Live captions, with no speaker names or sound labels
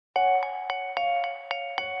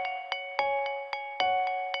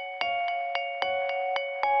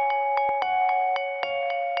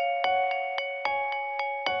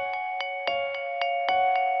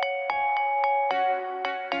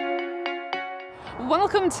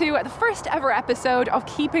Welcome to the first ever episode of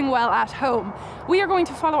Keeping Well at Home. We are going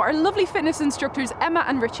to follow our lovely fitness instructors Emma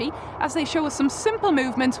and Richie as they show us some simple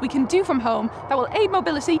movements we can do from home that will aid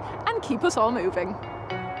mobility and keep us all moving.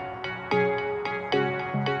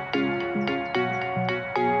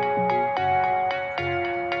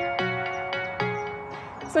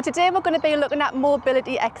 So today we're going to be looking at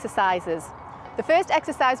mobility exercises. The first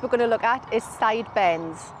exercise we're going to look at is side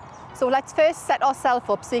bends. So let's first set ourselves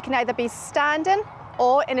up so you can either be standing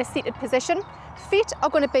or in a seated position. Feet are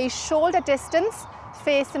going to be shoulder distance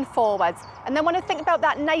facing forwards. And then want to think about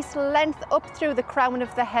that nice length up through the crown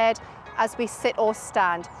of the head as we sit or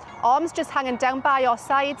stand. Arms just hanging down by our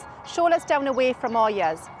sides, shoulders down away from our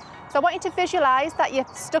ears. So I want you to visualise that you're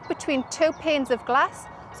stuck between two panes of glass.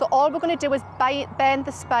 So all we're going to do is bend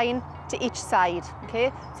the spine to each side.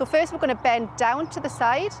 Okay? So first we're going to bend down to the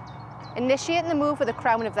side, initiating the move with the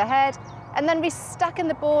crown of the head, and then restacking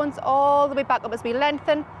the bones all the way back up as we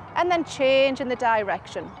lengthen, and then change in the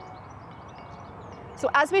direction. So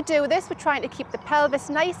as we do this, we're trying to keep the pelvis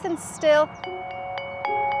nice and still.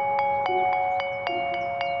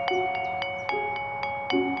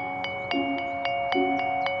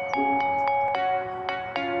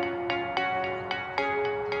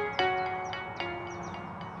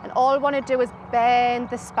 And all we want to do is bend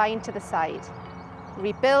the spine to the side.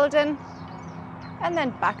 Rebuilding, and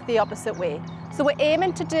then back the opposite way. So we're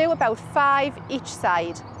aiming to do about 5 each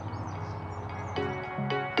side.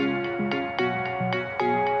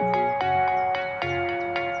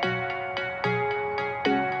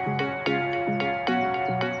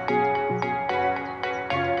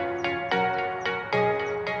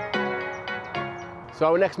 So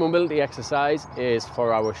our next mobility exercise is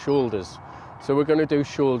for our shoulders. So we're going to do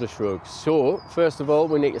shoulder shrugs. So first of all,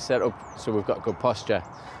 we need to set up so we've got good posture.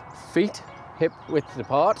 Feet hip width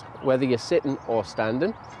apart, whether you're sitting or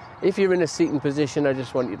standing. If you're in a seating position, I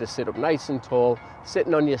just want you to sit up nice and tall,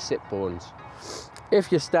 sitting on your sit bones.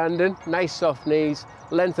 If you're standing, nice soft knees,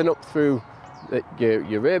 lengthen up through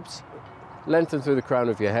your ribs, lengthen through the crown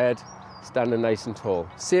of your head, standing nice and tall.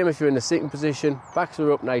 Same if you're in a sitting position, backs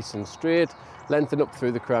are up nice and straight, lengthen up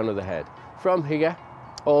through the crown of the head. From here,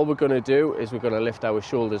 all we're going to do is we're going to lift our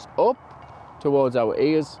shoulders up towards our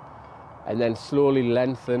ears and then slowly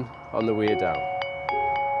lengthen on the way down.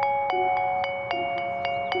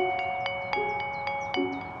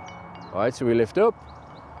 All right, so we lift up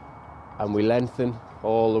and we lengthen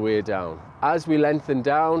all the way down. As we lengthen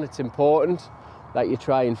down, it's important that you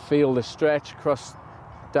try and feel the stretch across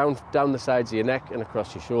down the sides of your neck and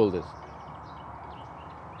across your shoulders.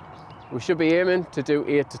 We should be aiming to do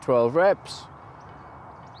 8 to 12 reps.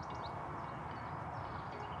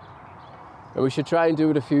 And we should try and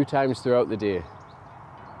do it a few times throughout the day.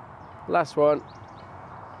 Last one.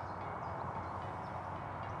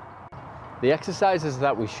 The exercises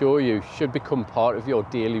that we show you should become part of your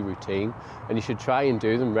daily routine, and you should try and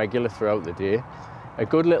do them regular throughout the day. A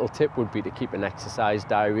good little tip would be to keep an exercise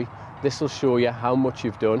diary. This will show you how much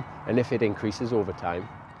you've done and if it increases over time.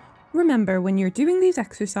 Remember, when you're doing these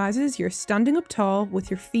exercises, you're standing up tall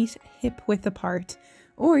with your feet hip width apart,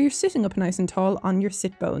 or you're sitting up nice and tall on your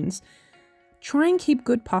sit bones. Try and keep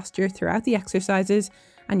good posture throughout the exercises,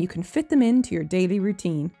 and you can fit them into your daily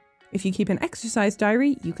routine. If you keep an exercise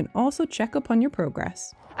diary, you can also check up on your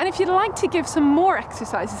progress. And if you'd like to give some more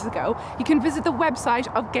exercises a go, you can visit the website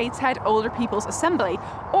of Gateshead Older People's Assembly,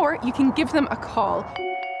 or you can give them a call.